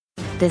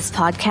This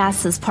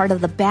podcast is part of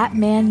the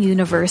Batman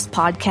Universe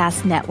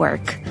Podcast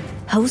Network,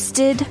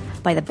 hosted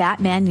by the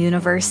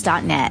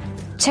BatmanUniverse.net.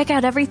 Check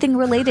out everything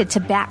related to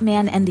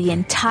Batman and the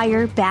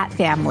entire Bat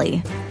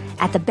family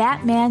at the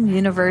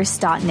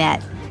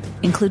BatmanUniverse.net,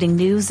 including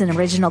news and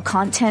original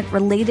content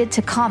related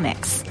to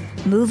comics,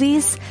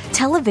 movies,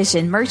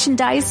 television,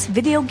 merchandise,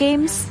 video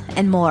games,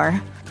 and more.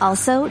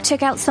 Also,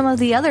 check out some of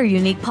the other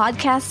unique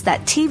podcasts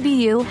that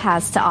TBU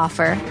has to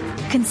offer.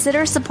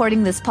 Consider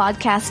supporting this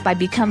podcast by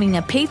becoming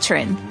a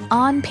patron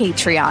on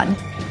Patreon.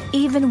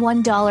 Even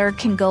 $1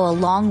 can go a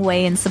long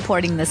way in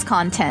supporting this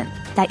content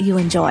that you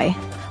enjoy.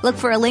 Look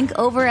for a link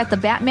over at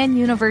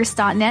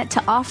thebatmanuniverse.net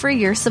to offer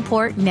your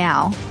support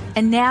now.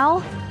 And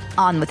now,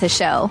 on with the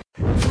show.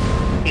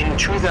 In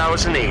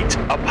 2008,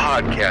 a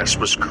podcast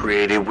was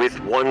created with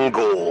one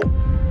goal: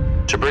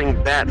 to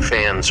bring Bat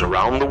fans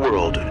around the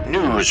world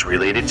news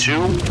related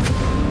to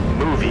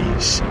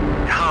movies,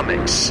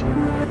 comics,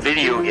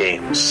 video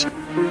games,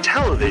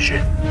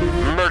 television,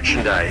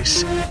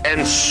 merchandise,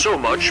 and so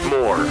much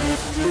more.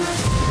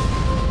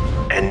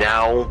 And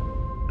now,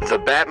 the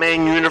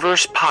Batman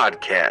Universe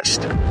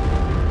Podcast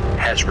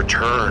has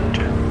returned.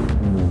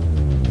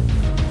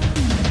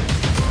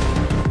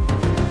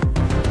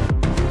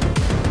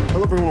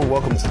 Hello everyone,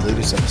 welcome to the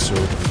latest episode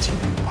of the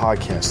TBU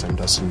Podcast. I'm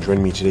Dustin.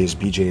 Joining me today is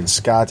BJ and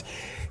Scott.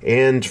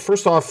 And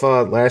first off,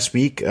 last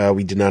week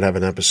we did not have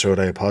an episode.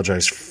 I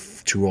apologize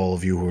to all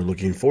of you who are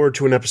looking forward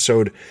to an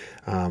episode.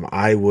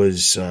 I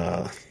was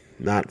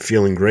not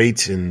feeling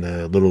great and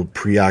a little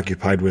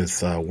preoccupied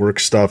with work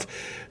stuff,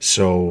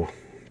 so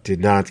did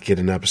not get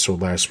an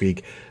episode last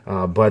week.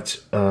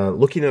 But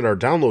looking at our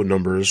download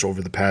numbers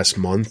over the past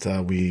month,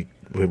 we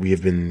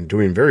have been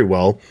doing very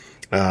well.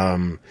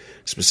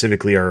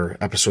 Specifically, our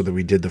episode that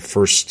we did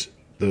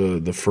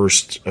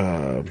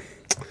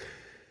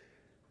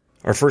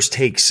our first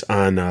takes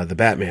on the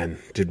Batman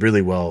did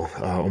really well,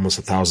 almost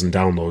 1,000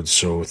 downloads.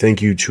 So thank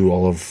you to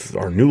all of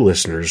our new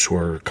listeners who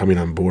are coming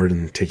on board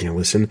and taking a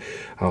listen.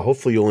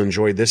 Hopefully you'll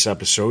enjoy this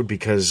episode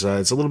because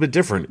it's a little bit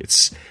different.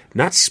 It's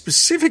not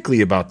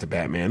specifically about the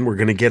Batman. We're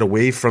going to get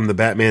away from the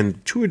Batman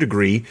to a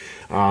degree.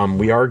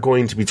 We are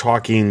going to be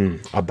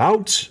talking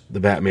about the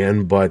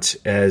Batman, but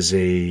as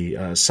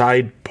a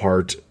side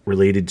part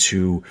related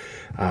to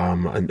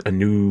a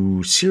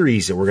new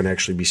series that we're going to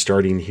actually be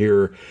starting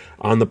here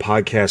on the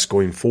podcast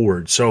going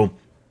forward. So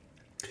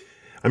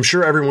I'm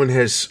sure everyone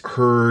has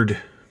heard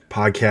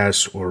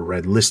podcasts or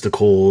read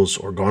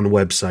listicles or gone to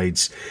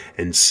websites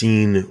and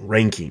seen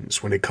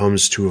rankings when it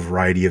comes to a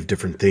variety of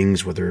different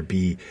things, whether it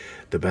be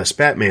the best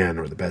Batman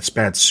or the best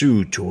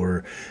Batsuit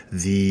or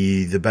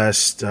the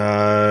best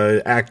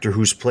actor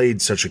who's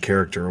played such a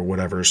character or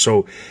whatever.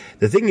 So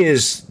the thing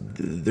is,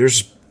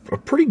 there's a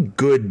pretty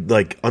good,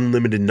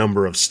 unlimited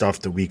number of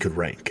stuff that we could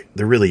rank.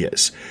 There really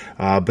is.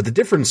 But the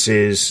difference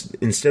is,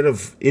 instead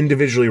of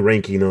individually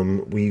ranking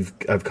them,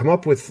 I've come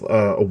up with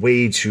a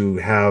way to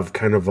have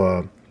kind of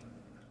a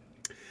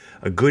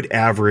good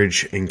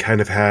average and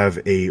kind of have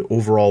a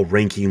overall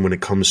ranking when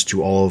it comes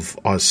to all of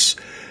us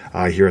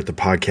here at the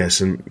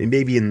podcast. And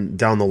maybe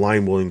down the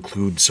line we'll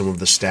include some of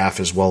the staff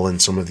as well in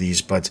some of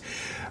these, but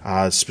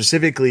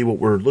specifically, what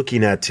we're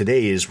looking at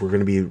today is we're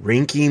going to be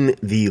ranking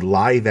the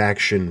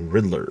live-action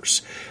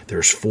Riddlers.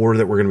 There's 4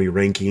 that we're going to be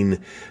ranking.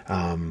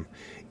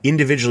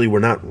 Individually, we're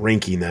not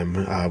ranking them.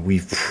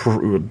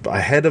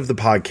 Ahead of the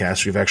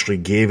podcast, we've actually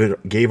gave our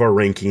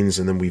rankings,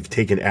 and then we've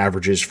taken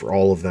averages for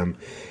all of them.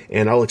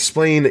 And I'll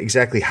explain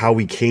exactly how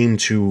we came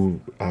to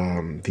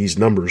these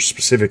numbers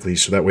specifically,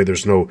 so that way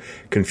there's no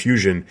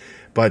confusion.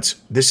 But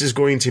this is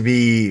going to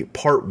be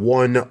part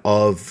 1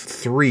 of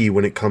 3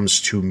 when it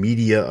comes to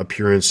media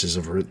appearances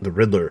of the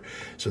Riddler.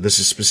 So this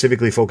is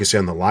specifically focusing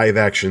on the live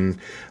action.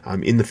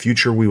 In the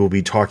future, we will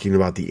be talking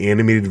about the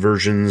animated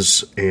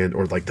versions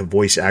or the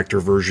voice actor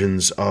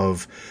versions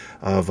of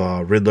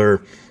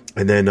Riddler.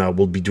 And then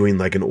we'll be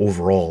doing an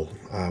overall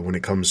when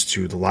it comes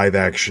to the live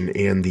action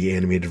and the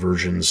animated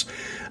versions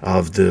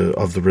of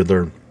the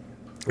Riddler.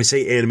 I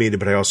say animated,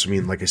 but I also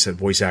mean, like I said,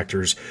 voice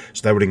actors.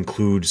 So that would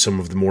include some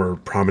of the more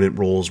prominent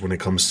roles when it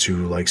comes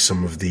to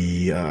some of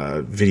the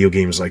video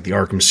games like the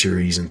Arkham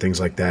series and things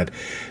like that.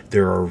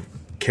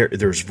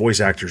 There's voice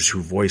actors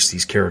who voice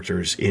these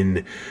characters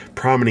in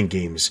prominent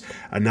games.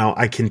 Now,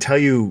 I can tell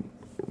you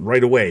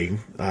right away,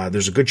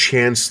 there's a good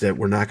chance that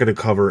we're not going to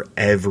cover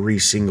every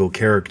single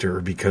character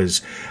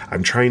because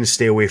I'm trying to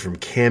stay away from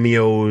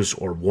cameos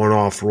or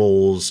one-off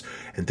roles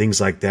and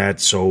things like that.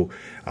 So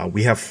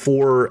we have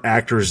 4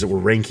 actors that we're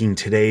ranking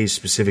today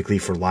specifically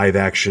for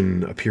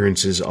live-action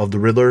appearances of the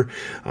Riddler.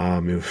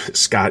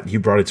 Scott, you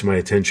brought it to my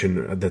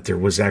attention that there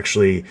was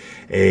actually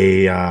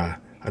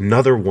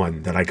another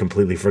one that I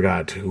completely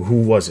forgot.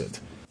 Who was it?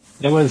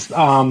 It was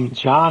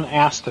John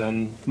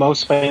Aston,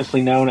 most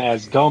famously known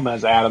as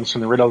Gomez Addams from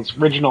the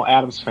original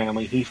Addams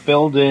Family. He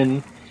filled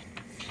in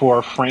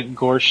for Frank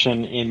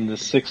Gorshin in the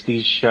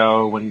 60s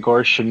show when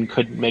Gorshin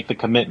couldn't make the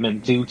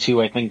commitment due to,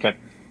 I think, a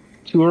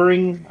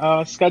touring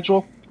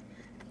schedule.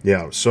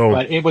 Yeah, so...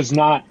 But it was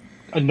not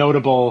a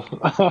notable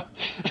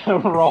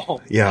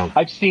role. Yeah.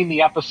 I've seen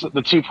the episode,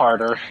 the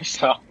two-parter,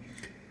 so.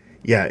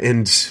 Yeah,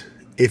 and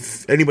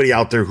if anybody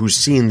out there who's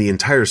seen the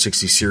entire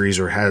 60 series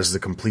or has the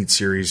complete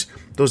series,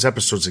 those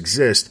episodes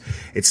exist.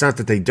 It's not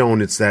that they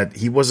don't, it's that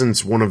he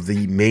wasn't one of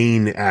the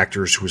main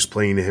actors who was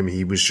playing him.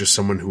 He was just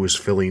someone who was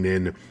filling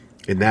in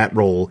that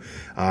role.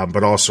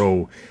 But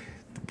also,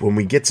 when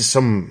we get to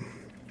some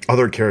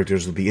other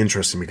characters, it'll be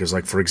interesting because,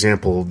 like, for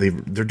example,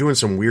 they're doing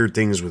some weird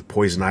things with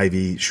Poison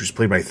Ivy. She was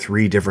played by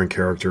 3 different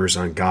characters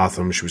on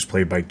Gotham. She was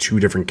played by 2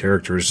 different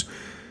characters,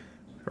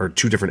 or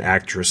 2 different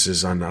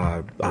actresses on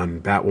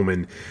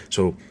Batwoman.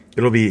 So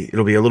it'll be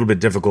a little bit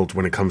difficult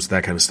when it comes to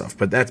that kind of stuff.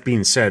 But that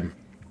being said,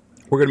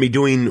 we're going to be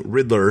doing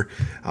Riddler.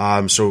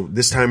 So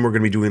this time we're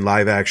going to be doing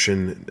live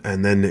action,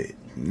 and then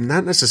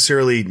not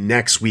necessarily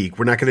next week.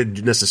 We're not going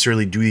to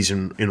necessarily do these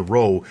in a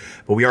row,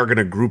 but we are going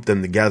to group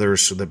them together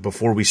so that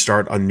before we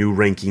start a new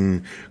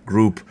ranking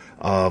group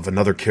of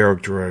another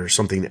character or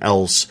something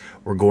else,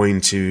 we're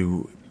going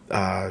to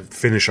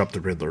finish up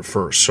the Riddler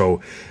first.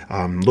 So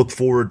look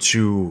forward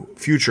to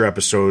future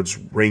episodes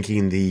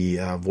ranking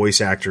the voice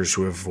actors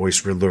who have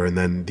voiced Riddler, and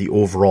then the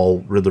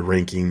overall Riddler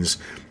rankings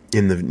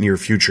in the near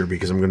future,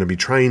 because I'm going to be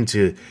trying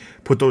to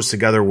put those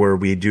together where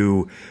we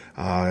do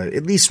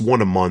at least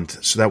one a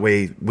month, so that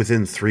way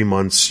within 3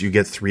 months you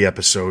get 3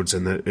 episodes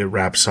and then it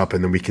wraps up,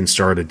 and then we can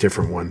start a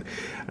different one.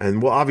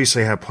 And we'll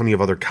obviously have plenty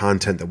of other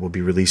content that we'll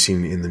be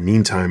releasing in the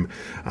meantime.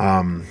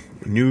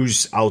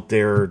 News out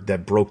there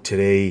that broke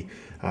today: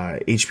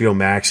 HBO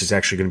Max is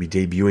actually going to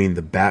be debuting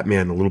The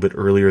Batman a little bit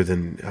earlier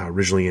than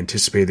originally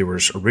anticipated. They were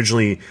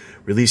originally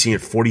releasing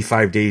it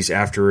 45 days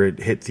after it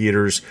hit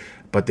theaters,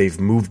 but they've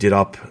moved it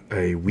up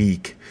a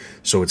week.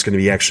 So it's going to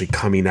be actually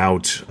coming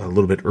out a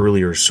little bit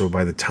earlier. So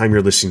by the time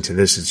you're listening to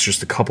this, it's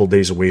just a couple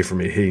days away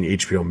from it hitting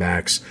HBO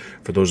Max.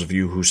 For those of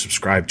you who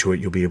subscribe to it,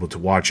 you'll be able to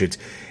watch it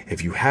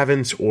if you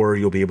haven't, or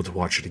you'll be able to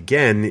watch it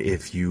again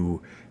if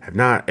you have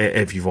not,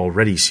 if you've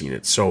already seen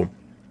it. So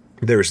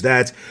there's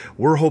that.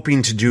 We're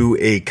hoping to do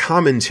a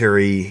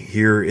commentary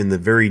here in the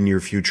very near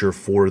future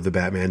for The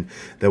Batman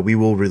that we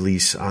will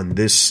release on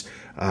this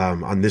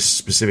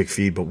specific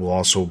feed, but we'll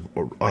also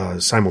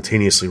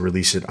simultaneously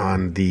release it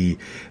on the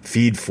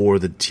feed for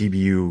the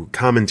TBU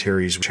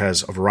commentaries, which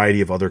has a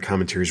variety of other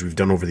commentaries we've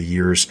done over the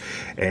years.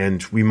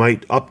 And we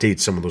might update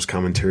some of those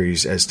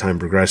commentaries as time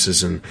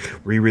progresses and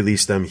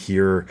re-release them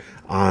here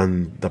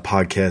on the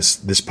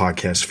podcast, this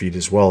podcast feed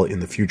as well in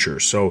the future.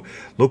 So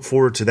look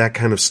forward to that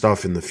kind of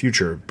stuff in the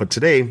future. But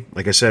today,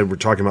 like I said, we're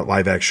talking about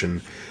live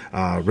action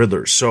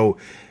Riddler. So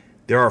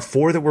there are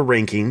 4 that we're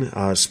ranking,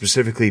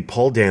 specifically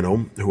Paul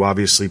Dano, who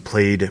obviously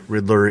played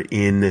Riddler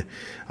in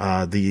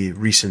the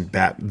recent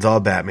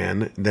The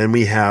Batman. Then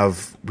we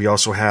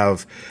also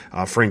have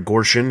Frank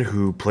Gorshin,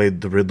 who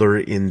played the Riddler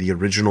in the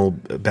original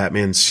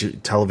Batman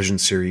television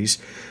series.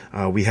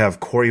 We have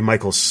Corey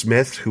Michael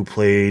Smith, who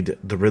played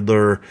the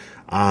Riddler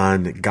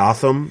on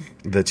Gotham,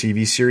 the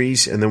TV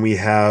series. And then we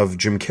have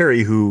Jim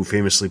Carrey, who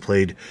famously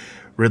played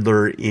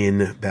Riddler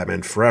in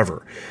Batman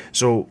Forever.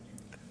 So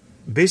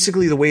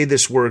basically, the way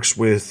this works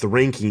with the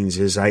rankings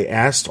is I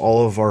asked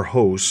all of our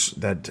hosts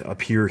that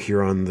appear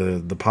here on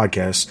the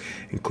podcast,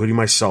 including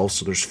myself,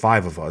 so there's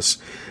 5 of us.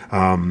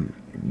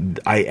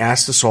 I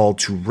asked us all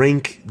to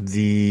rank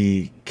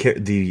the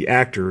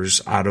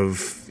actors out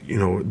of,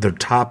 their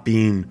top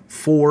being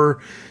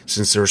 4,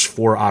 since there's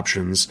 4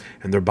 options,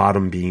 and their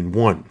bottom being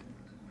 1.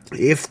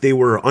 If they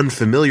were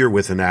unfamiliar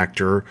with an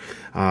actor,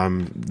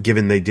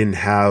 given they didn't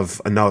have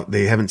enough,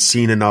 they haven't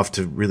seen enough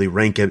to really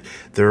rank it,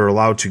 they're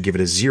allowed to give it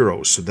a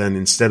 0. So then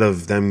instead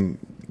of them,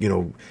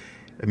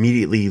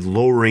 immediately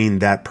lowering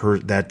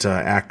that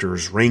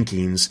actor's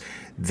rankings,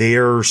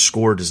 their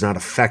score does not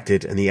affect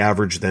it, and the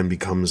average then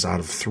becomes out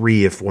of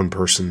 3 if one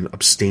person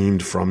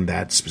abstained from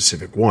that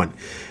specific one.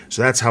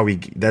 So that's how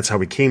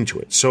we came to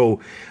it.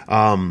 So,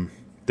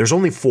 there's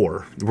only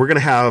 4. We're going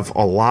to have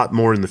a lot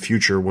more in the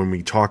future when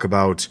we talk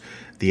about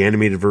the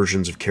animated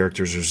versions of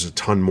characters. There's a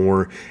ton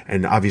more.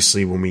 And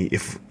obviously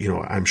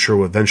I'm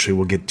sure eventually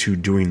we'll get to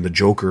doing the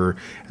Joker,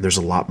 and there's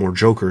a lot more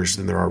Jokers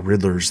than there are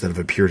Riddlers that have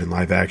appeared in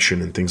live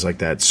action and things like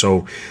that.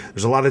 So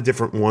there's a lot of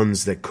different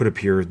ones that could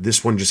appear.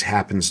 This one just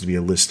happens to be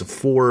a list of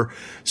 4.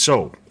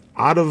 So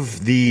out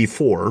of the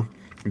 4,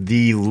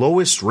 the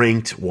lowest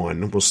ranked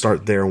one, we'll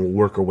start there and we'll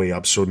work our way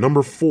up. So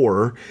number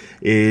 4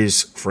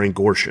 is Frank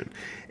Gorshin.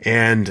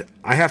 And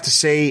I have to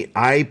say,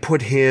 I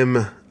put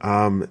him,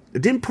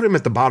 didn't put him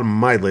at the bottom of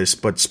my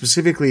list, but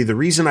specifically the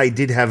reason I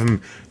did have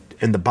him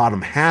in the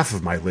bottom half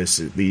of my list,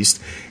 at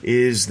least,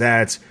 is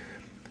that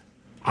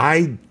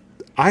I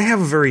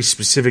have a very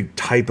specific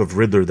type of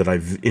Riddler that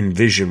I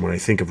envision when I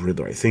think of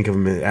Riddler. I think of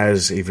him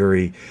as a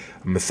very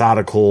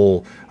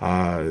methodical,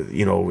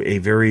 a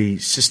very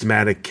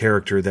systematic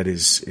character that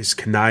is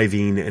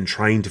conniving and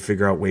trying to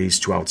figure out ways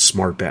to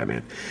outsmart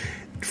Batman.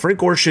 Frank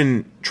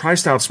Gorshin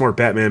tries to outsmart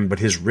Batman, but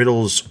his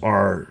riddles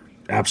are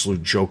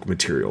absolute joke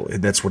material.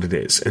 And that's what it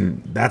is.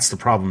 And that's the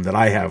problem that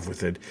I have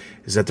with it,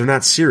 is that they're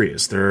not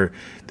serious. The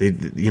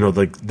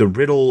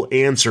riddle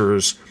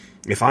answers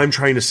if I'm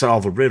trying to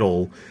solve a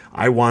riddle,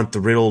 I want the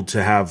riddle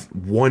to have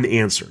one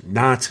answer,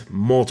 not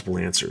multiple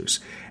answers.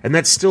 And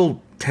that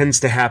still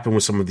tends to happen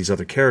with some of these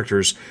other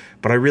characters,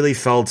 but I really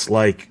felt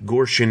like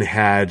Gorshin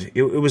had,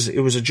 it was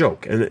a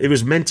joke, and it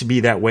was meant to be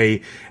that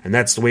way, and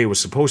that's the way it was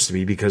supposed to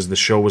be, because the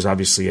show was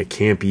obviously a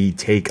campy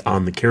take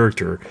on the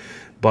character.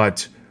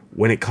 But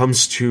when it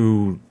comes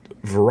to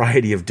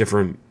variety of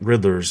different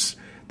Riddlers,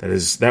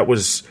 that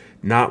was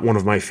not one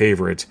of my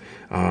favorite.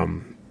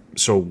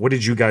 So what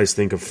did you guys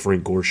think of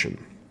Frank Gorshin?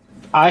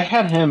 I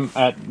had him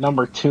at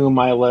number 2 on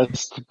my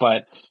list,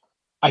 but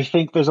I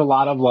think there's a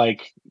lot of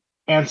like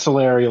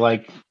ancillary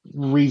like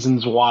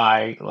reasons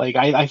why. Like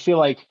I feel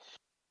like,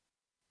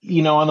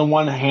 on the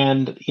one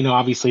hand,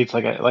 obviously it's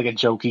like a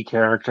jokey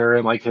character,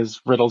 and like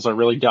his riddles are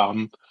really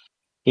dumb.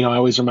 I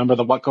always remember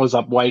the what goes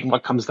up white and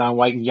what comes down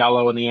white and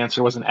yellow, and the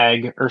answer was an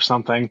egg or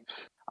something.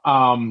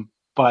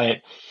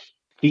 But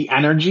the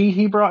energy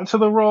he brought to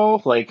the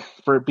role, like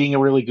for it being a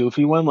really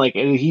goofy one, like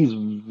he's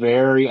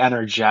very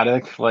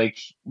energetic. Like,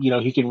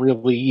 he can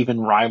really even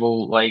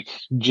rival like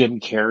Jim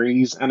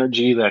Carrey's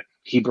energy that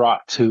he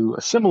brought to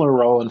a similar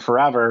role in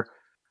Forever.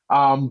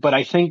 But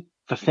I think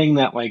the thing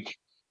that like,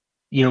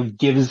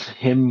 gives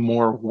him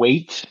more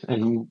weight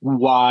and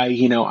why,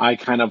 I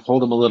kind of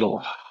hold him a little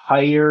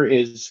higher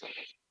is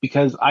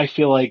because I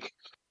feel like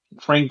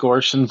Frank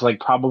Gorshin's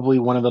like probably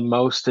one of the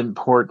most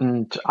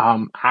important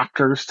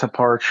actors to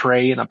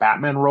portray in a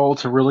Batman role,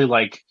 to really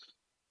like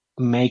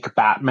make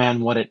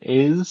Batman what it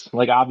is.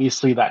 Like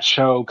obviously that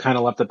show kind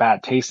of left a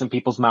bad taste in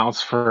people's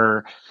mouths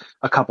for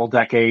a couple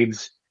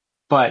decades,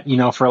 but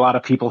for a lot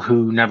of people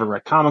who never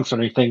read comics or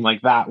anything,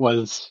 like that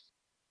was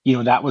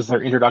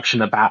their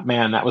introduction to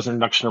Batman. That was their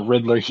introduction to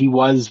Riddler. He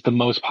was the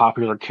most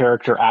popular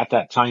character at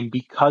that time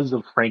because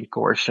of Frank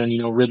Gorshin.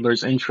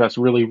 Riddler's interest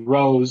really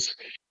rose,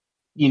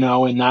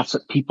 and that's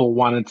what people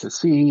wanted to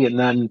see. And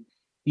then,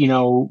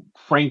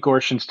 Frank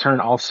Gorshin's turn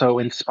also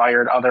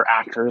inspired other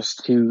actors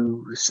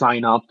to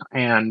sign up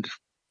and,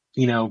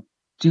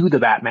 do the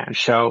Batman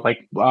show.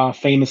 Like,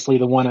 famously,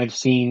 the one I've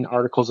seen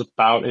articles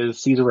about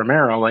is Cesar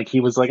Romero. Like, he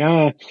was like,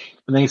 and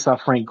then he saw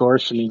Frank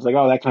Gorshin. He's like,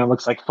 oh, that kind of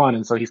looks like fun.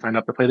 And so he signed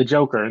up to play the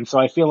Joker. And so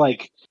I feel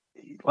like,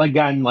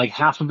 again, like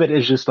half of it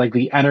is just like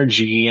the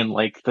energy and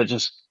like the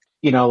just,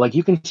 like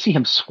you can see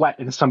him sweat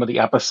in some of the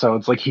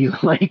episodes, like he's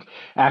like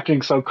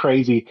acting so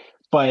crazy.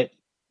 But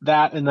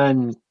that, and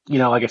then,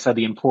 like I said,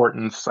 the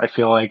importance, I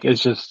feel like,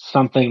 is just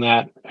something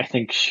that I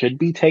think should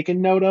be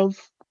taken note of.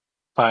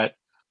 But,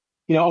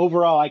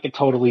 overall, I could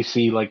totally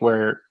see like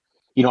where,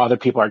 other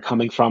people are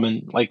coming from.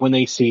 And like when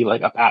they see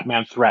like a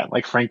Batman threat,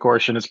 like Frank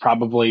Gorshin is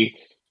probably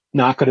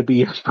not going to be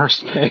your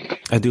first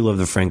pick. I do love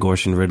the Frank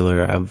Gorshin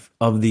Riddler.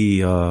 Of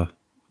the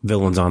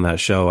villains on that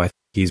show, I think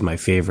he's my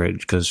favorite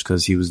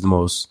because he was the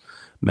most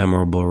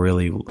memorable,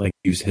 really. Like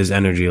his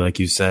energy, like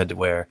you said,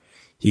 where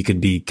he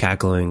could be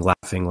cackling,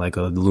 laughing like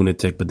a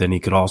lunatic, but then he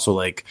could also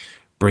like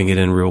bring it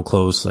in real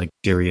close, like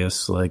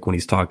serious, like when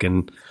he's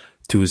talking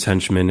to his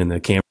henchmen and the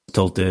camera's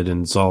tilted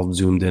and it's all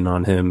zoomed in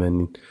on him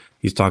and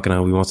he's talking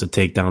how he wants to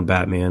take down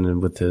Batman,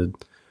 and with the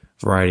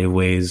variety of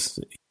ways.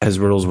 His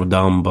riddles were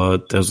dumb,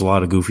 but there's a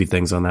lot of goofy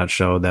things on that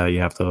show that you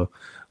have to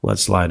let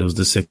slide. It was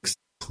the 6th.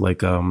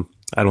 Like, I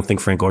don't think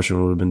Frank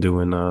Gorshin would have been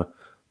doing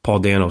Paul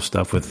Dano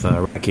stuff with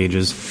rat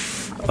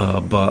cages.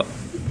 But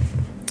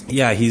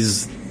yeah,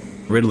 he's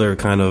Riddler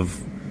kind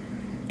of.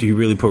 Do you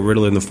really put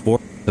Riddler in the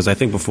 4th? Because I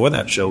think before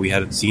that show, we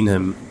hadn't seen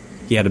him.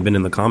 He hadn't been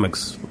in the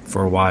comics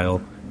for a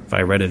while, if I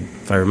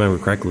remember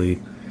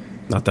correctly.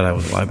 Not that I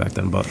was alive back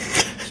then, but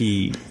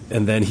he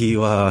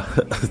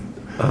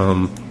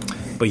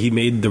but he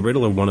made the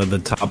Riddler one of the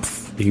top.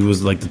 He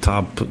was like the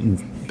top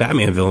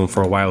Batman villain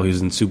for a while. He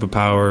was in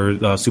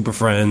Superpower, Super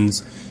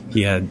Friends.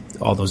 He had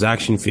all those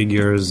action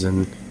figures,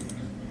 and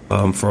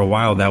for a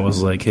while that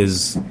was like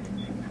his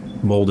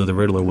mold of the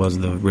Riddler was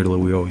the Riddler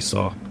we always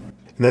saw.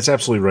 And that's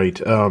absolutely right.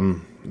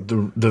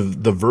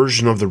 The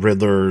version of the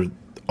Riddler,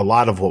 a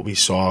lot of what we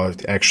saw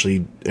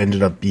actually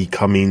ended up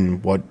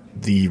becoming what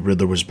the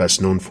Riddler was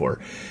best known for.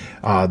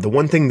 The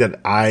one thing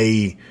that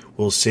I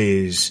will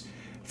say is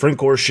Frank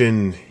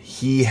Gorshin,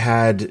 he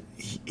had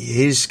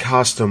his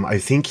costume, I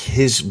think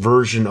his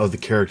version of the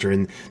character,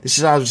 and this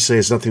is obviously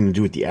has nothing to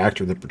do with the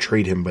actor that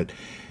portrayed him, but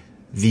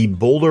the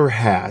bowler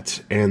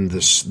hat and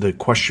the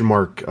question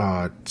mark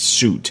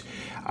suit,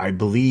 I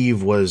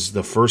believe, was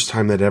the first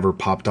time that ever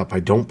popped up. I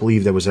don't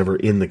believe that was ever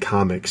in the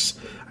comics.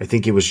 I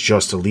think it was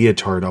just a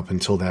leotard up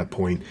until that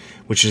point,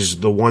 which is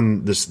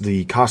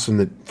the costume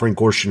that Frank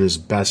Gorshin is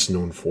best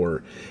known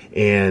for.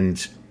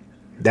 And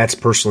that's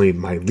personally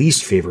my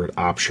least favorite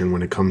option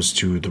when it comes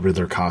to the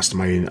Riddler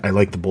costume. I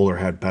like the bowler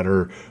hat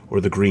better, or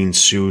the green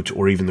suit,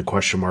 or even the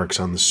question marks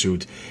on the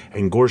suit.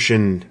 And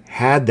Gorshin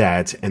had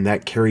that, and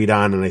that carried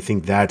on, and I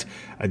think that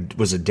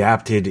was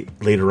adapted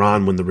later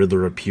on when the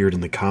Riddler appeared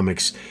in the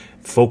comics,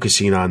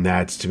 focusing on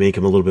that to make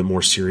him a little bit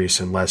more serious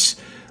and less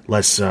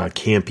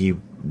campy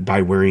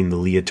by wearing the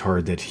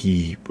leotard that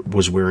he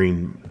was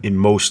wearing in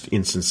most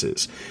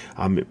instances.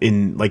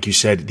 In, like you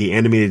said, the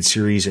animated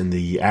series and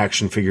the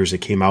action figures that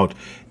came out,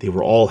 they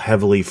were all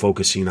heavily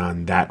focusing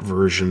on that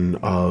version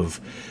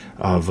of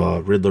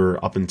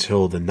Riddler up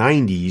until the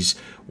 90s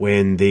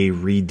when they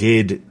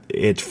redid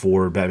it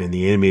for Batman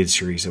the Animated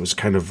Series. It was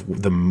kind of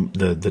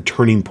the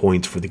turning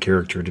point for the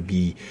character to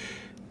be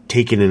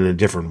taken in a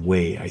different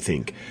way, I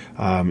think.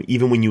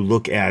 Even when you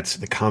look at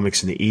the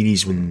comics in the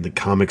 80s, when the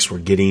comics were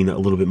getting a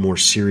little bit more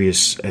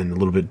serious and a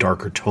little bit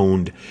darker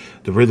toned,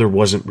 the Riddler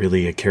wasn't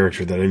really a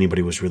character that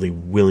anybody was really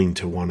willing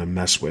to want to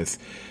mess with.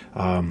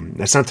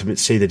 That's not to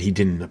say that he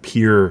didn't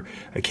appear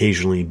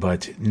occasionally,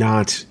 but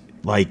not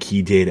like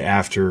he did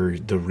after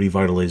the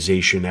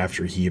revitalization,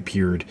 after he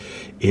appeared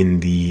in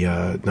the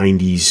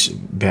 90s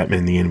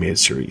Batman the Animated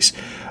Series.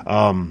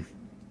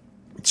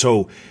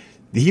 So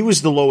he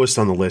was the lowest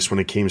on the list when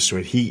it came to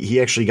it.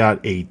 He actually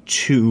got a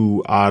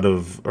 2 out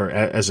of, or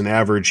as an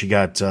average, he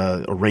got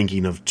a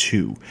ranking of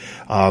 2.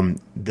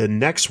 The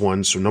next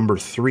one, so number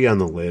 3 on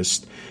the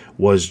list,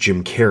 was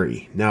Jim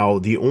Carrey. Now,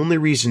 the only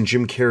reason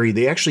Jim Carrey,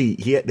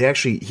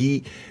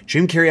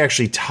 Jim Carrey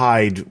actually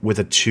tied with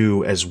a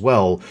 2 as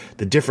well.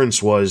 The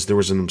difference was there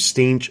was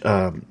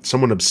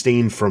someone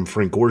abstained from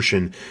Frank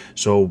Gorshin,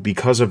 so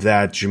because of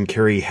that, Jim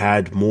Carrey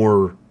had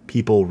more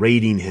people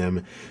rating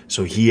him,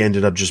 so he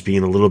ended up just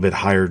being a little bit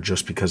higher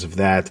just because of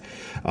that.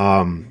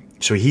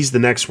 So he's the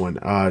next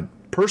one.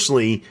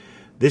 Personally,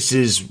 this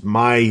is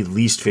my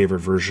least favorite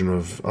version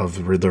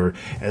of Riddler,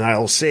 and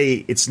I'll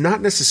say it's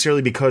not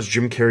necessarily because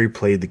Jim Carrey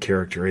played the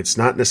character. It's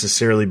not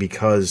necessarily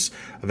because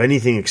of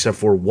anything except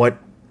for what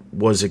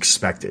was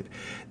expected.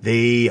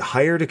 They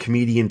hired a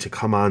comedian to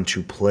come on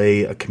to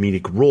play a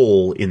comedic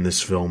role in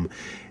this film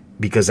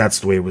because that's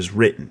the way it was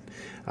written.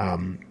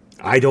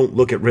 I don't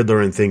look at Riddler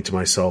and think to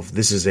myself,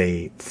 this is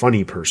a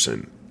funny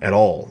person at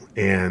all,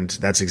 and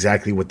that's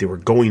exactly what they were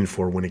going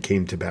for when it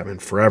came to Batman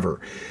Forever.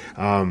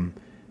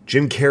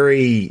 Jim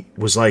Carrey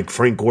was like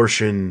Frank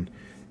Gorshin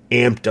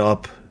amped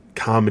up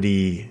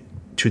comedy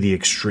to the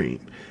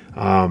extreme.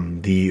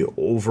 The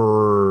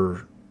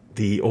over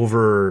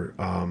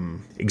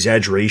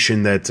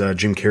exaggeration that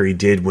Jim Carrey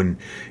did when,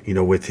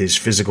 with his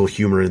physical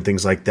humor and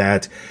things like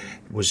that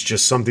was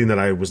just something that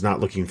I was not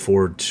looking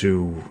forward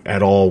to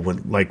at all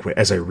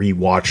as I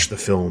rewatched the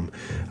film.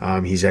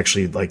 He's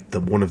actually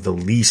one of the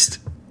least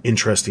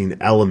interesting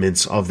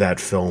elements of that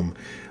film,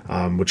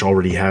 which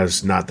already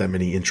has not that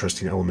many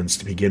interesting elements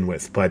to begin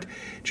with. But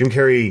Jim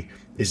Carrey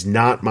is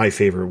not my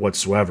favorite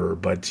whatsoever,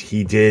 but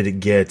he did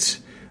get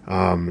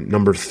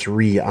number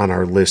 3 on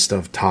our list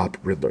of top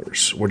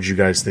Riddlers. What did you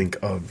guys think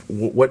of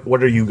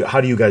how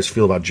do you guys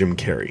feel about Jim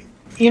Carrey?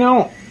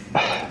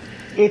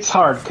 It's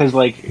hard because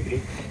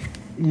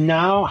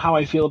now how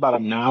I feel about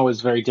him now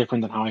is very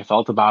different than how I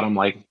felt about him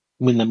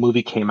when the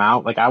movie came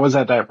out. I was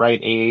at that right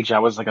age. I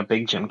was a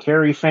big Jim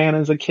Carrey fan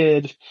as a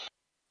kid.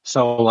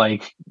 So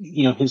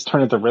his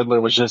turn at the Riddler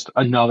was just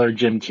another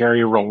Jim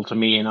Carrey role to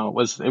me.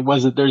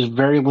 There's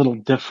very little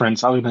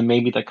difference other than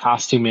maybe the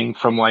costuming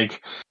from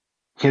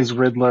his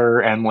Riddler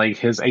and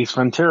his Ace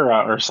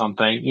Ventura or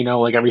something,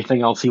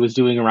 everything else he was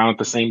doing around at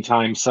the same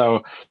time.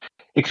 So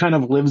it kind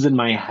of lives in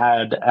my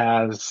head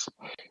as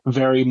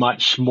very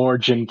much more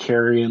Jim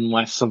Carrey and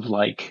less of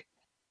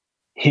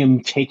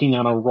him taking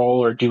on a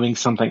role or doing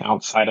something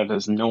outside of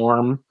his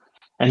norm.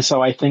 And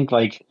so I think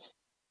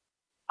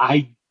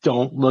I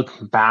don't look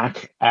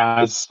back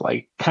as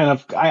I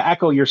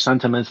echo your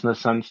sentiments in the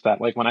sense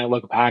that when I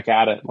look back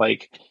at it,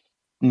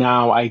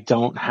 now I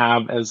don't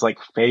have as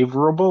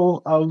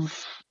favorable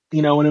of,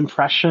 an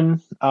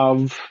impression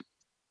of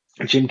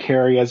Jim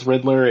Carrey as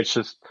Riddler. It's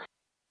just,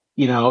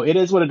 it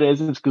is what it is.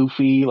 It's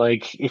goofy.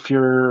 If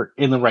you're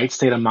in the right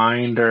state of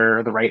mind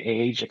or the right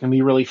age, it can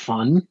be really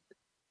fun,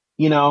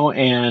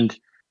 and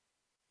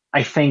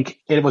I think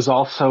it was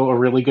also a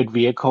really good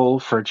vehicle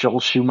for Joel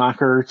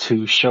Schumacher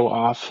to show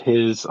off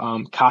his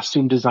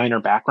costume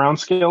designer background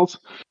skills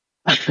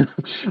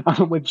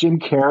with Jim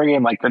Carrey,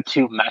 and the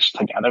two mesh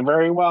together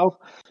very well.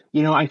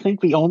 I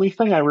think the only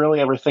thing I really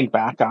ever think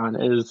back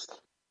on is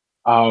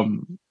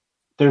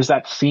there's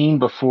that scene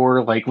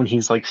before when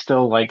he's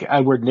still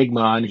Edward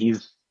Nygma and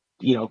he's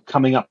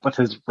coming up with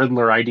his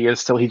Riddler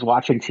ideas. Still, he's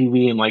watching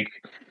TV and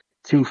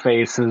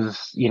Two-Face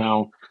is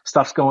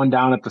stuff's going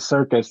down at the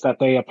circus that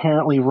they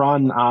apparently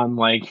run on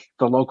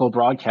the local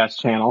broadcast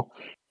channel.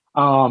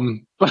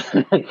 But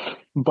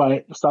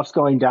stuff's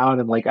going down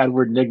and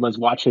Edward Nygma's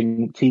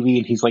watching TV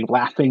and he's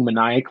laughing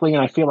maniacally.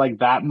 And I feel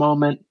that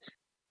moment,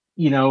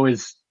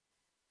 is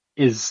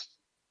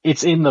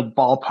it's in the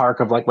ballpark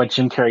of what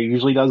Jim Carrey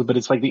usually does, but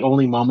it's the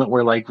only moment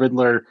where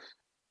Riddler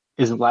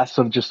is less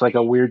of just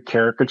a weird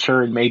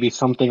caricature and maybe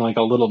something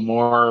a little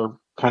more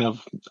kind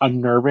of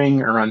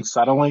unnerving or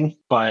unsettling.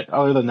 But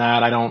other than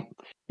that, I don't,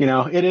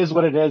 it is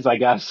what it is, I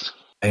guess.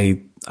 I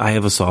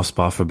have a soft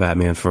spot for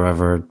Batman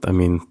Forever. I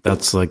mean,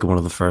 that's one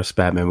of the first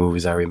Batman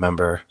movies I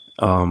remember.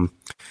 And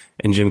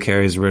Jim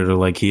Carrey's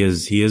Riddler, he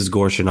is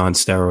Gorshin on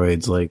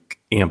steroids,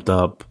 amped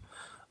up.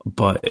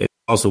 But it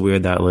also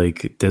weird that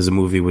like there's a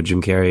movie with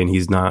Jim Carrey and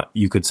he's not.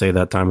 You could say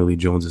that Tommy Lee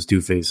Jones's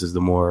Two-Face is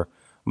the more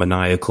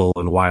maniacal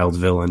and wild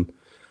villain.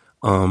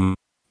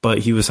 But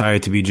he was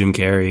hired to be Jim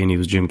Carrey, and he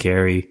was Jim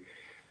Carrey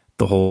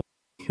the whole.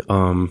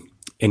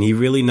 And he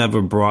really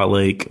never brought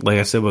like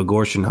I said with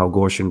Gorshin, how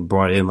Gorshin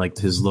brought in like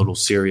his little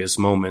serious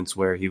moments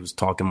where he was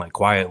talking like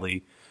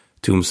quietly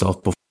to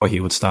himself before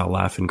he would start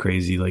laughing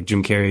crazy. Like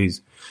Jim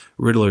Carrey's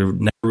Riddler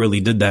never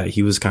really did that.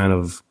 He was kind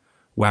of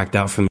whacked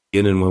out from the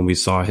beginning when we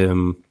saw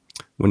him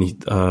when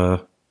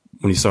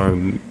he saw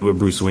him with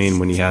Bruce Wayne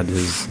when he had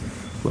his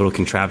little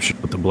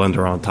contraption with the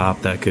blender on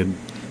top that could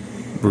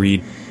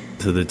read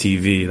to the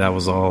TV. That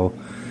was all.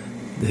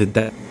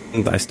 That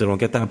I still don't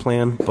get that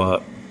plan,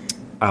 but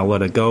I'll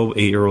let it go.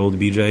 8-year-old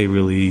BJ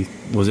really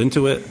was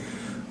into it,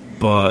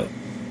 but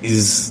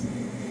he's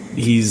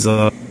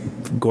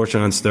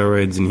Gorshin on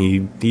steroids, and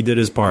he did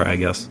his part, I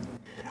guess.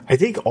 I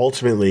think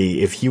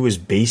ultimately, if he was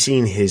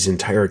basing his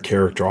entire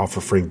character off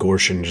of Frank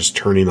Gorshin just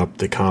turning up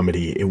the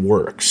comedy, it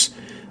works.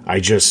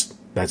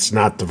 That's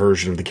not the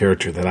version of the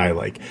character that I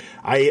like.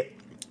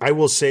 I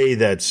will say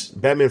that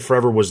Batman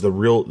Forever was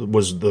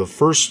the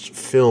first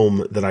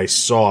film that I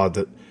saw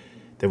that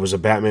was a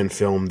Batman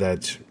film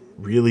that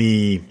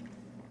really.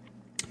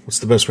 What's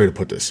the best way to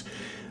put this?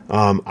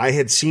 I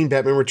had seen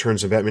Batman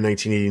Returns and Batman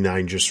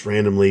 1989 just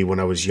randomly when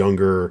I was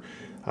younger.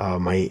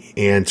 My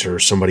aunt or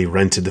somebody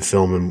rented the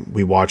film and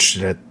we watched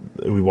it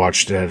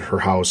at her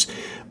house.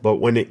 But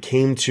when it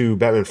came to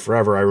Batman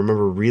Forever, I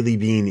remember really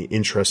being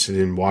interested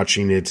in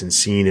watching it and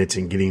seeing it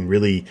and getting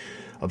really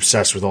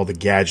obsessed with all the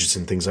gadgets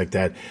and things like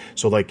that.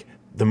 So like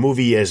the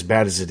movie, as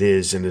bad as it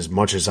is, and as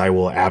much as I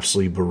will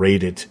absolutely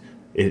berate it,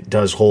 it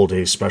does hold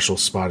a special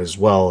spot as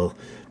well,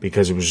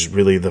 because it was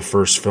really the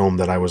first film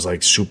that I was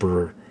like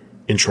super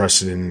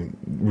interested in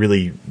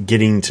really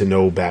getting to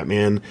know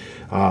Batman.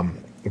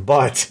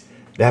 But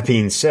that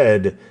being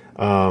said,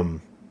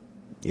 Jim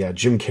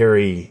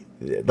Carrey,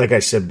 like I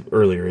said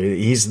earlier,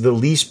 he's the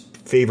least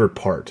favorite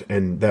part,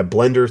 and that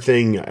blender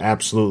thing,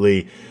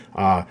 absolutely.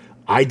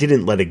 I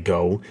didn't let it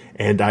go,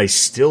 and I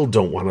still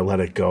don't want to let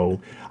it go.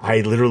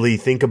 I literally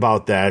think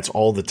about that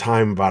all the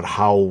time, about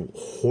how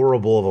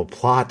horrible of a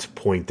plot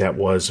point that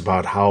was,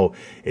 about how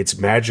it's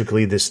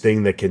magically this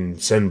thing that can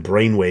send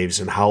brainwaves,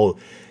 and how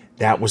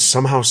that was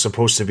somehow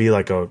supposed to be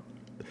the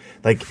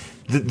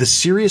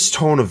serious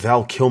tone of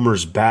Val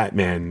Kilmer's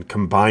Batman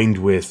combined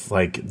with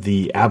like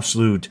the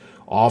absolute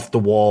off the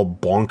wall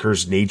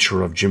bonkers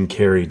nature of Jim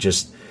Carrey.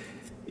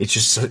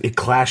 It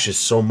clashes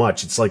so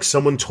much. It's like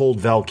someone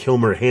told Val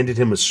Kilmer, handed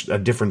him a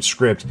different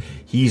script.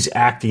 He's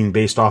acting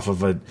based off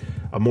of a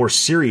more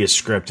serious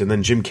script, and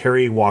then Jim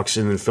Carrey walks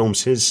in and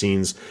films his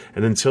scenes,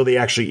 and until they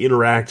actually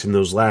interact in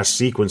those last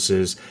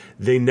sequences,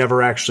 they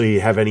never actually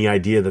have any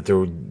idea that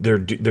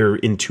they're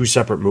in two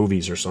separate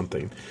movies or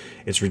something.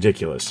 It's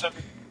ridiculous.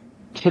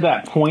 To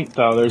that point,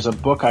 though, there's a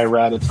book I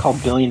read. It's called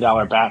 $1 Billion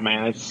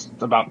Batman. It's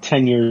about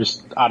 10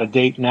 years out of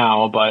date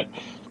now, but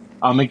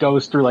it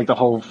goes through like the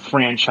whole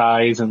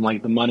franchise and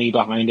like the money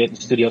behind it and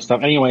studio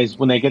stuff. Anyways,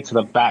 when they get to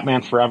the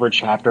Batman Forever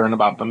chapter and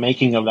about the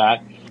making of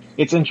that,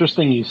 it's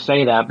interesting you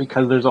say that,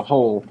 because there's a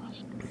whole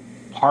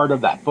part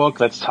of that book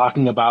that's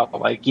talking about,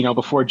 like,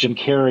 before Jim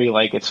Carrey,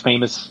 like, it's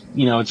famous,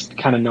 it's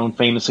kind of known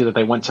famously that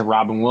they went to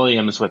Robin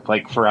Williams with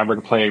like Forever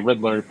to play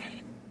Riddler.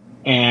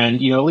 And,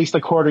 at least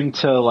according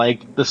to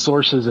like the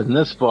sources in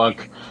this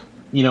book,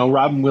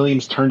 Robin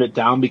Williams turned it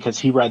down because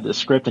he read the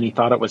script and he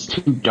thought it was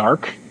too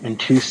dark and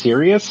too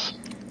serious.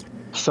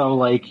 So,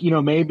 like,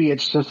 maybe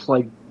it's just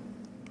like,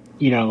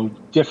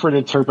 different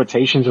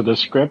interpretations of the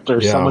script, or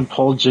someone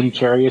pulled Jim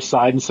Carrey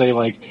aside and say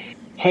like,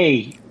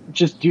 hey,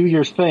 just do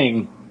your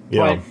thing.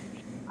 Yeah. But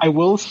I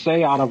will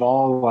say, out of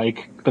all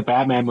like the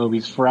Batman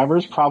movies, Forever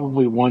is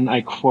probably one I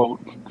quote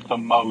the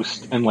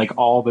most and like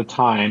all the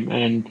time.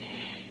 And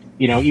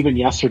even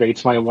yesterday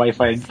to my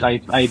wife, I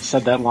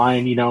said that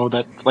line,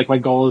 that like my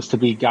goal is to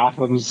be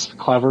Gotham's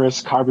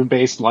cleverest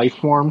carbon-based life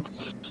form.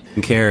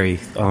 Carrey,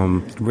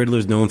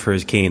 Riddler's known for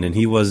his cane, and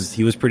he was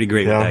pretty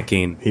great with that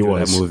cane. He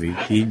was. That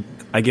movie.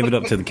 I give it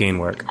up to the cane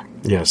work.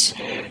 Yes.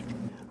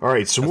 All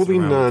right, so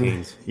moving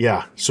on.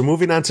 Yeah, so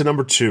moving on to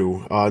number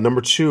two.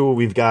 Number two,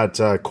 we've got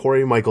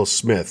Corey Michael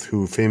Smith,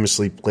 who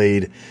famously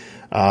played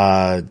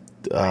Edward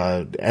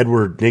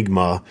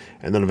Nygma,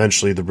 and then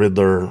eventually the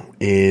Riddler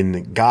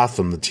in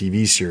Gotham, the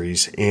TV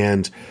series.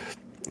 And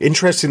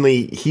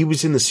interestingly, he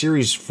was in the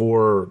series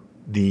for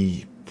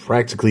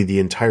practically the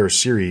entire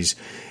series.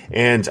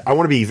 And I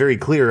want to be very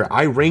clear,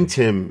 I ranked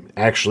him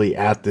actually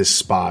at this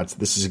spot.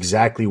 This is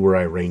exactly where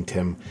I ranked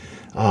him.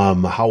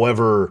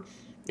 However,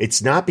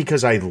 it's not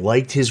because I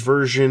liked his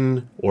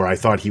version or I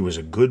thought he was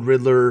a good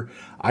Riddler.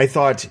 I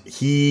thought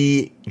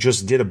he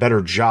just did a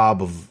better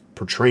job of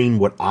portraying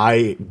what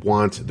I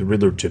want the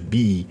Riddler to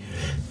be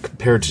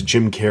compared to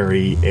Jim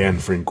Carrey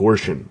and Frank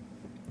Gorshin.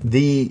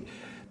 The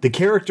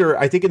character,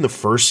 I think in the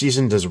first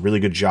season, does a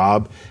really good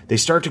job. They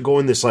start to go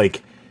in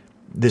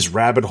this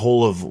rabbit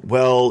hole of,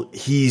 well,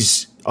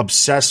 he's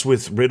obsessed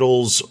with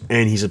riddles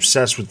and he's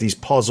obsessed with these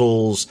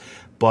puzzles,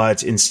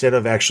 but instead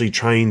of actually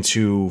trying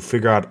to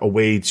figure out a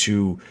way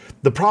to...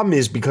 The problem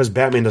is, because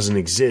Batman doesn't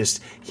exist,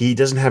 he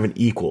doesn't have an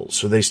equal.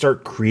 So they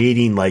start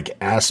creating like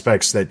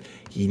aspects that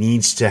he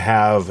needs to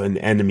have an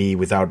enemy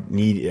without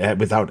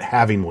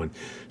having one.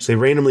 So they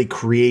randomly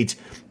create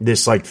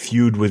this like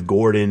feud with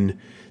Gordon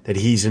that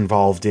he's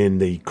involved in.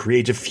 They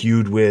create a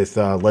feud with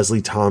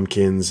Leslie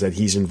Tompkins that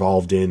he's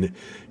involved in,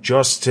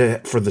 just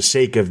for the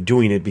sake of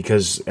doing it,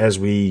 because as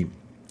we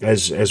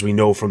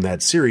know from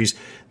that series,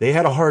 they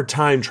had a hard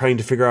time trying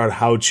to figure out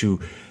how to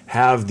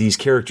have these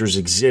characters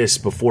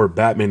exist before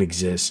Batman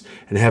exists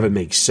and have it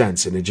make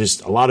sense. And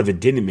a lot of it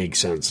didn't make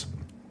sense.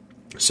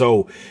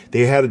 So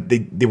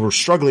they were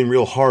struggling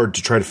real hard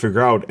to try to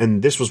figure out,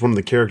 and this was one of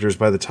the characters.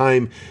 By the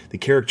time the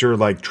character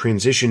like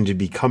transitioned to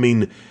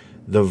becoming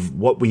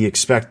what we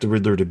expect the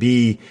Riddler to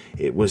be,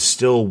 it was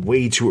still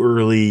way too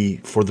early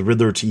for the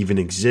Riddler to even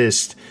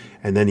exist.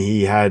 And then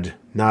he had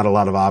not a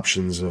lot of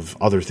options of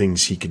other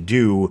things he could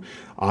do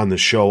on the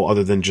show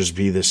other than just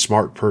be this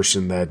smart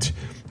person that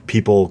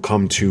people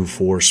come to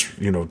for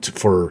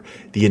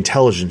the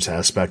intelligence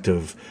aspect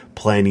of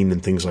planning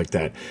and things like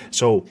that.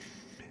 So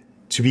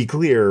to be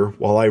clear,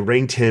 while I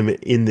ranked him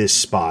in this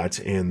spot,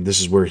 and this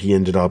is where he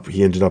ended up with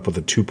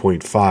a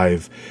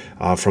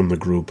 2.5 from the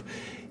group,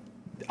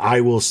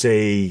 I will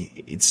say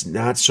it's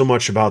not so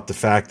much about the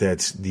fact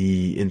that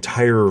the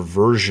entire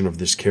version of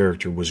this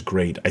character was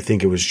great. I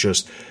think it was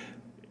just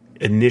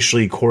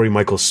initially Corey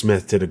Michael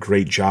Smith did a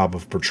great job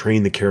of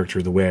portraying the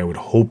character the way I would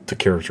hope the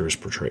character is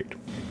portrayed.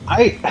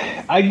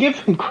 I give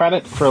him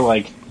credit for,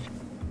 like,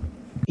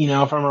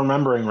 if I'm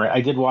remembering right,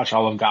 I did watch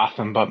all of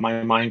Gotham, but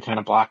my mind kind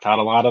of blocked out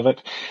a lot of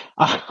it.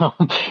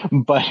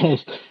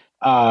 But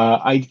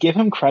I give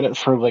him credit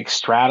for like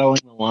straddling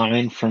the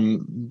line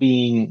from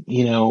being,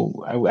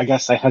 I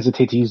guess I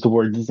hesitate to use the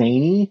word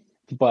zany,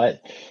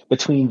 but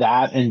between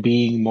that and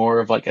being more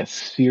of like a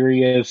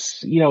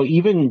serious,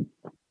 even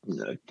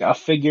a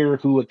figure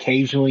who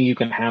occasionally you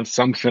can have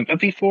some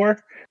sympathy for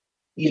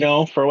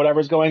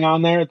whatever's going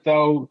on there.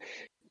 Though,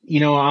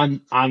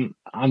 on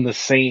the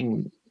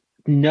same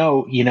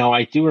note,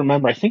 I do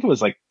remember, I think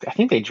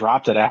they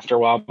dropped it after a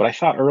while, but I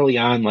thought early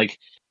on, like,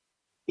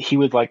 he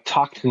would like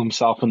talk to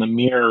himself in the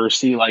mirror or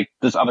see like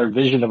this other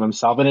vision of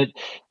himself. And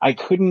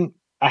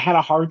I had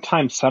a hard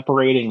time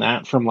separating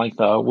that from like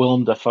the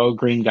Willem Dafoe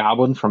Green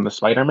Goblin from the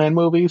Spider-Man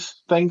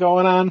movies thing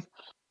going on.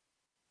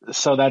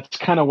 So that's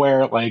kind of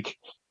where, like,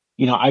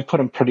 I put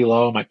him pretty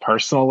low on my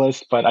personal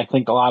list, but I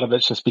think a lot of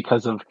it's just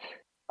because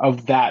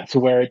of that, to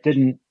where it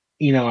didn't,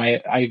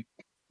 I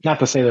not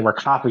to say they were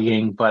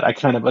copying, but I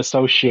kind of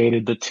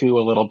associated the two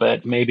a little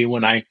bit. Maybe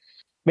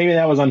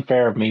that was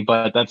unfair of me,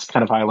 but that's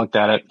kind of how I looked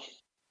at it.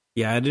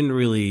 Yeah, I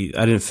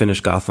didn't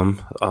finish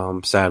Gotham,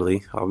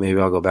 sadly. Maybe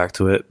I'll go back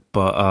to it.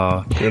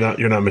 But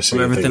you're not missing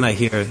from everything I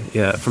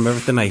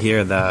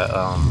hear,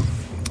 that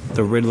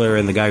the Riddler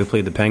and the guy who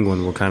played the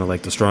Penguin were kind of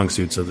like the strong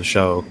suits of the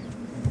show.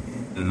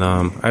 And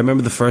I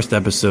remember the first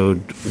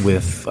episode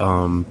with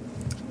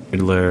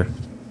Riddler,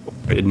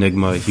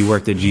 Enigma. He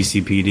worked at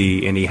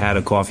GCPD, and he had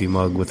a coffee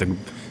mug with a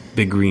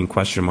big green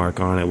question mark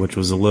on it, which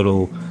was a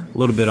little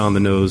bit on the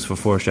nose for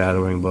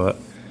foreshadowing, but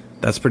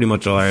that's pretty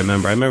much all I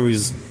remember. I remember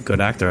he's a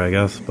good actor, I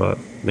guess, but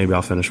maybe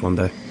I'll finish one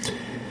day.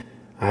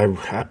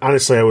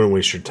 Honestly, I wouldn't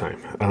waste your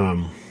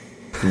time.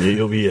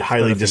 You'll be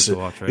highly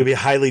you'll be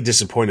highly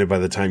disappointed by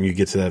the time you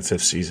get to that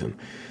 5th season.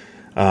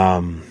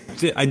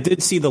 I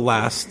did see the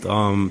last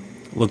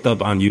looked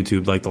up on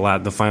YouTube, like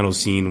the final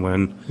scene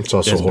when it's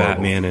also there's horrible.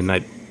 Batman,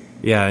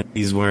 and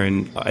he's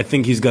wearing, I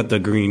think he's got the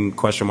green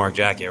question mark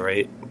jacket,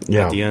 right?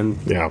 Yeah. At the end.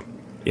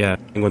 Yeah.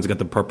 Penguin's got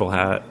the purple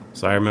hat.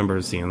 So I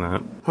remember seeing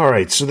that. All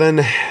right. So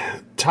then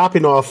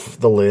topping off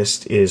the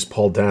list is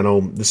Paul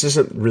Dano. This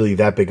isn't really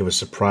that big of a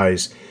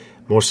surprise,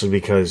 mostly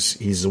because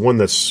he's the one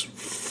that's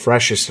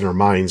freshest in our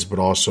minds, but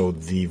also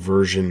the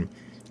version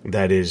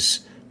that is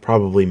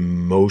probably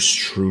most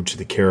true to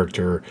the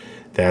character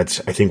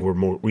that I think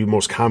we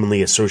most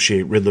commonly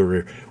associate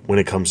Riddler when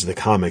it comes to the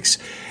comics.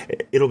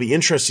 It'll be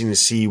interesting to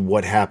see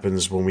what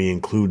happens when we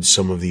include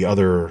some of the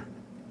other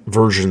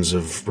versions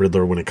of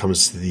Riddler when it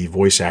comes to the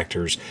voice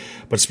actors.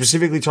 But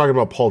specifically talking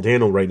about Paul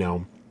Dano right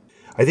now,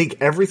 I think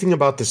everything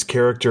about this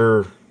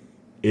character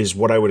is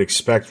what I would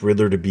expect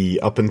Riddler to be,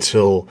 up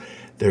until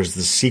there's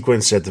the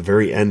sequence at the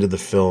very end of the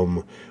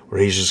film where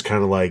he's just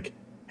kind of like,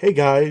 hey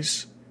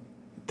guys,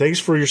 thanks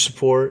for your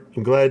support.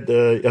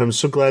 I'm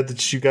so glad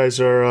that you guys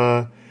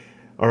are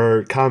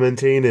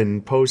commenting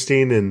and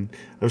posting, and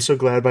I'm so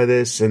glad by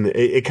this. And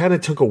it kind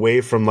of took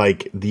away from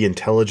like the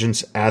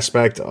intelligence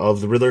aspect of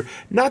the Riddler.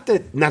 Not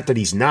that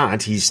he's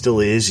not. He still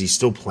is. He's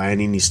still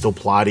planning. He's still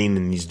plotting,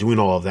 and he's doing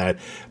all of that.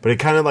 But it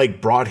kind of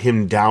like brought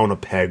him down a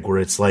peg, where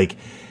it's like,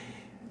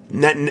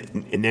 and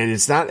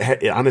it's not.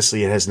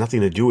 Honestly, it has nothing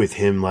to do with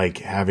him like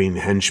having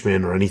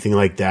henchmen or anything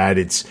like that.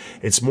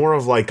 It's more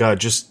of like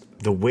just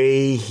the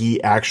way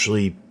he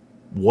actually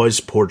was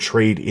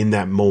portrayed in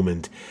that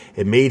moment.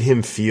 It made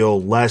him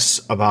feel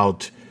less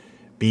about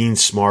being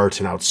smart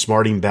and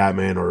outsmarting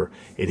Batman, or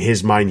in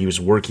his mind, he was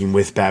working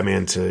with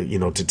Batman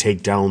to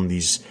take down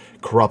these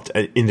corrupt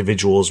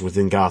individuals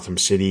within Gotham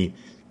City.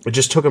 It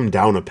just took him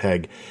down a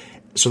peg.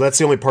 So that's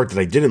the only part that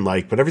I didn't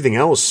like, but everything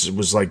else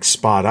was like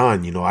spot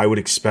on. I would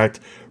expect,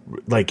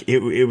 like,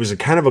 it was a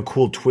kind of a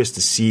cool twist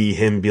to see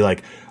him be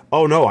like,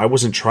 oh no, I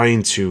wasn't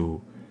trying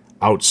to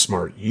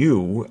outsmart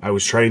you. I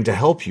was trying to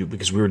help you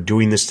because we were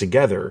doing this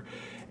together.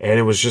 And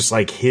it was just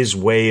like his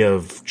way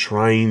of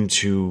trying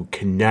to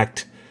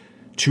connect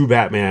to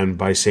Batman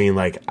by saying,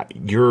 like,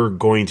 you're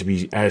going to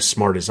be as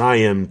smart as I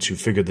am to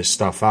figure this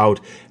stuff out.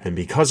 And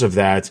because of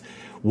that,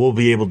 we'll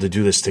be able to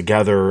do this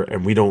together.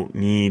 And we don't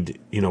need,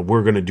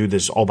 we're going to do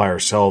this all by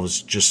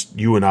ourselves, just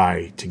you and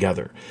I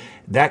together.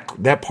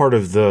 That part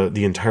of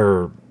the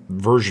entire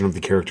version of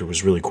the character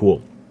was really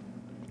cool.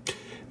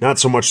 Not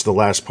so much the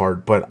last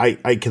part, but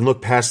I can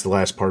look past the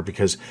last part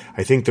because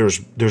I think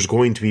there's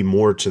going to be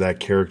more to that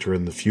character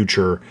in the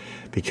future,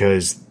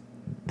 because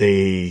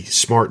they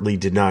smartly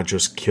did not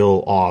just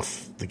kill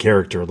off the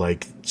character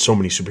like so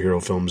many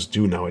superhero films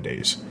do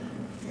nowadays.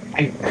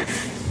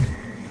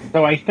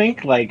 So I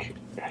think, like,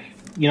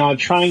 I'm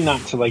trying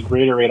not to like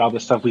reiterate all the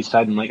stuff we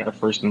said in like our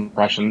first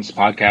impressions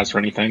podcast or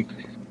anything,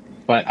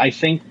 but I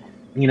think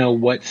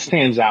what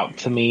stands out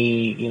to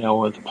me,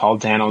 with Paul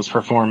Dano's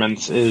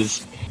performance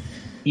is,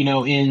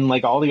 in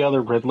like all the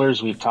other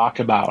Riddlers we've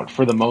talked about,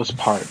 for the most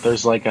part,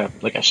 there's like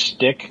a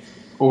shtick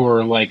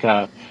or like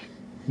a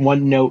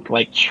one note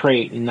like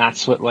trait, and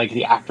that's what like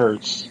the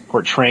actors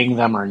portraying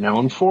them are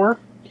known for,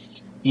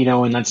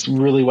 and that's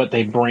really what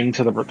they bring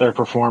to their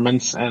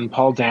performance. And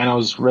Paul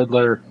Dano's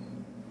Riddler,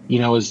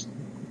 is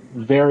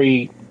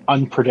very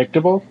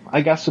unpredictable,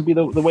 I guess would be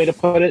the way to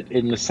put it,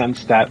 in the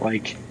sense that,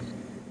 like,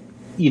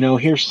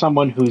 here's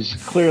someone who's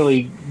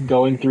clearly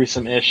going through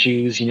some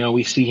issues.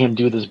 We see him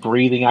do this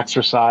breathing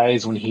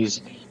exercise when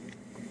he's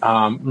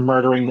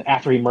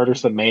after he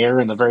murders the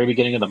mayor in the very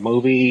beginning of the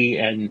movie.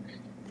 And,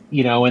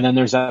 and then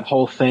there's that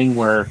whole thing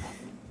where,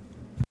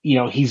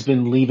 he's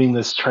been leaving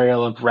this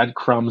trail of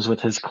breadcrumbs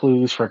with his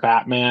clues for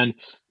Batman.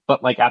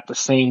 But, like, at the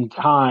same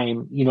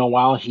time,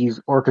 while he's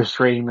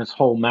orchestrating this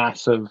whole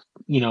massive,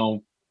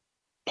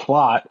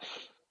 plot,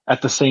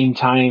 at the same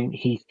time,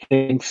 he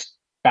thinks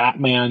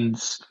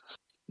Batman's,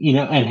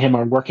 and him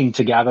are working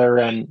together,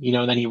 and,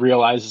 then he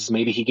realizes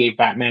maybe he gave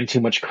Batman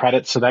too much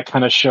credit. So that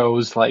kind of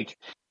shows, like,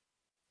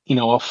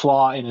 a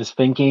flaw in his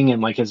thinking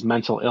and like his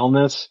mental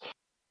illness,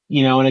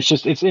 and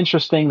it's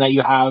interesting that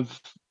you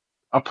have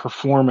a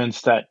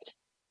performance that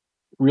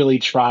really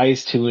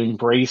tries to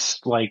embrace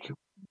like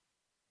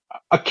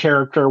a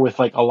character with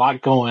like a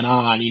lot going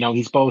on.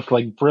 He's both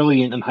like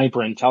brilliant and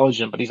hyper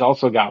intelligent, but he's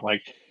also got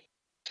like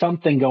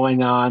something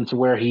going on to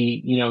where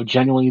he,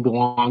 genuinely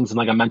belongs in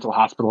like a mental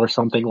hospital or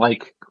something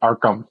like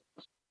Arkham.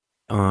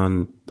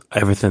 On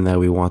everything that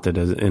we wanted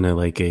in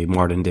a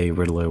modern day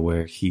Riddler,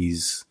 where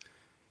he's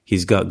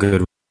got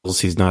good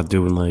rules. He's not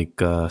doing like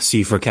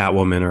C for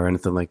Catwoman or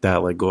anything like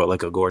that, like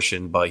a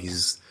Gorshin, but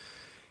he's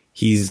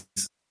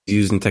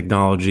using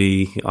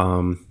technology.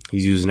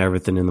 He's using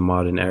everything in the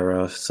modern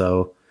era.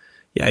 So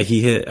yeah,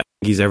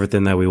 he's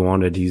everything that we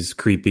wanted. He's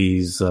creepy.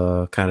 He's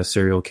kind of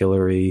serial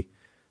killery.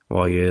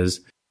 Well, he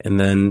is. And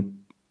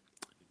then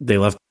they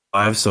left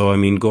alive. So, I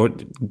mean,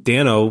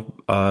 Dano,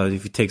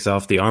 if he takes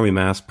off the army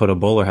mask, put a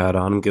bowler hat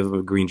on him, give him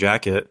a green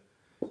jacket,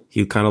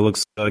 he kind of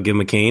looks, give him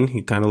a cane,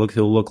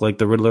 he'll look like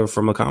the Riddler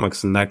from the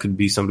comics, and that could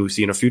be somebody we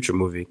see in a future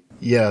movie.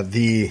 Yeah,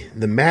 the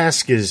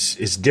mask is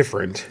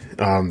different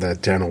that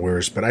Dano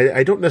wears, but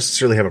I don't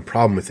necessarily have a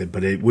problem with it,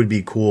 but it would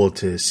be cool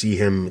to see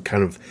him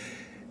kind of,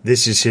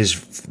 this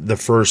is the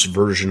first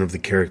version of the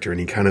character, and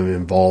he kind of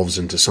evolves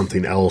into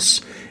something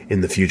else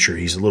in the future.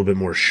 He's a little bit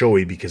more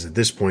showy because at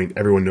this point,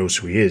 everyone knows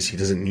who he is. He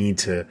doesn't need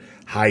to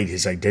hide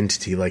his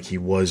identity like he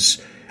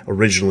was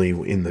originally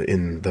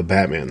in the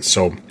Batman.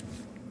 So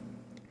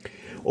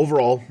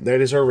overall,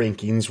 that is our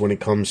rankings when it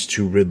comes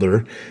to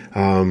Riddler.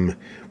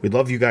 We'd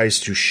love you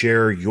guys to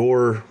share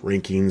your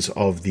rankings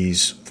of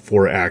these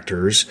four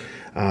actors.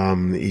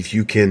 If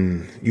you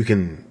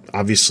can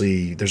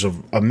obviously, there's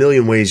a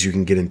million ways you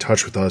can get in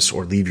touch with us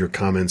or leave your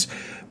comments.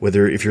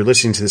 Whether if you're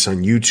listening to this on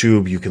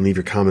YouTube, you can leave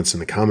your comments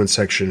in the comment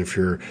section. If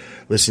you're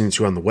listening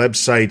to it on the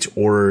website,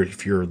 or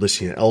if you're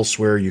listening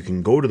elsewhere, you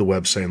can go to the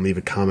website and leave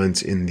a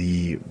comment in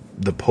the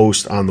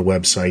post on the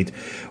website,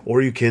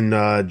 or you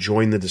can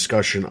join the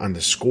discussion on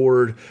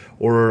Discord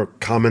or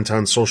comment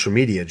on social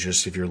media.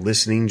 Just if you're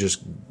listening,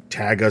 just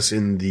tag us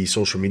in the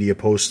social media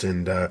post,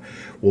 and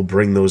we'll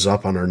bring those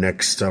up on our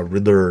next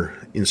Riddler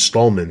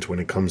installment. When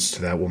it comes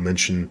to that, we'll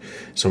mention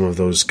some of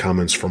those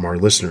comments from our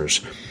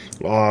listeners.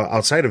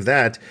 Outside of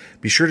that,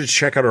 be sure to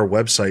check out our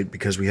website,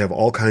 because we have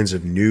all kinds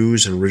of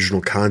news and original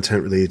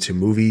content related to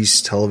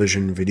movies,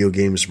 television, video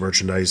games,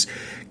 merchandise,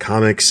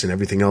 comics, and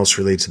everything else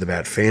related to the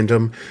Bat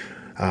fandom.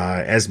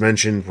 As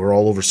mentioned, we're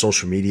all over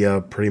social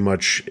media. Pretty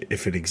much,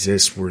 if it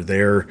exists, we're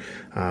there.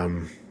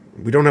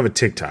 We don't have a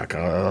TikTok.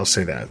 I'll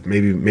say that.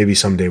 Maybe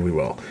someday we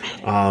will.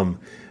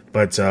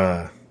 But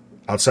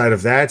Outside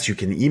of that, you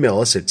can email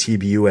us at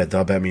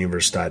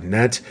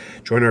tbu@thebatmanuniverse.net.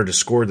 Join our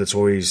Discord. That's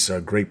always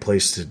a great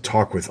place to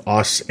talk with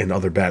us and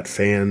other Bat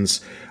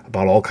fans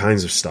about all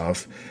kinds of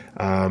stuff.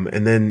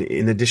 And then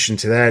in addition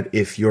to that,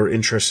 if you're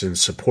interested in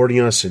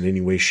supporting us in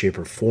any way, shape,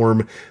 or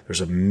form,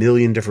 there's a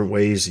million different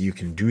ways that you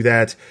can do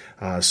that.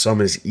 Some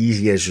as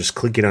easy as just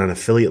clicking on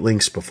affiliate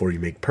links before you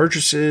make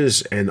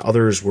purchases, and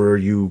others where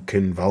you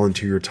can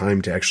volunteer your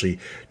time to actually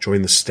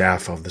join the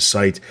staff of the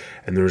site.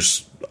 And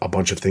there's a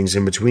bunch of things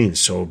in between.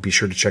 So be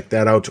sure to check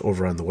that out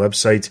over on the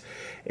website.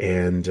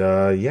 And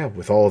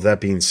with all of that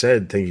being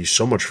said, thank you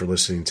so much for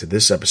listening to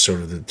this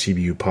episode of the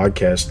TBU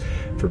podcast.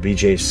 For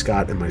BJ,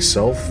 Scott, and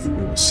myself, we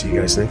will see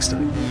you guys next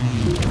time.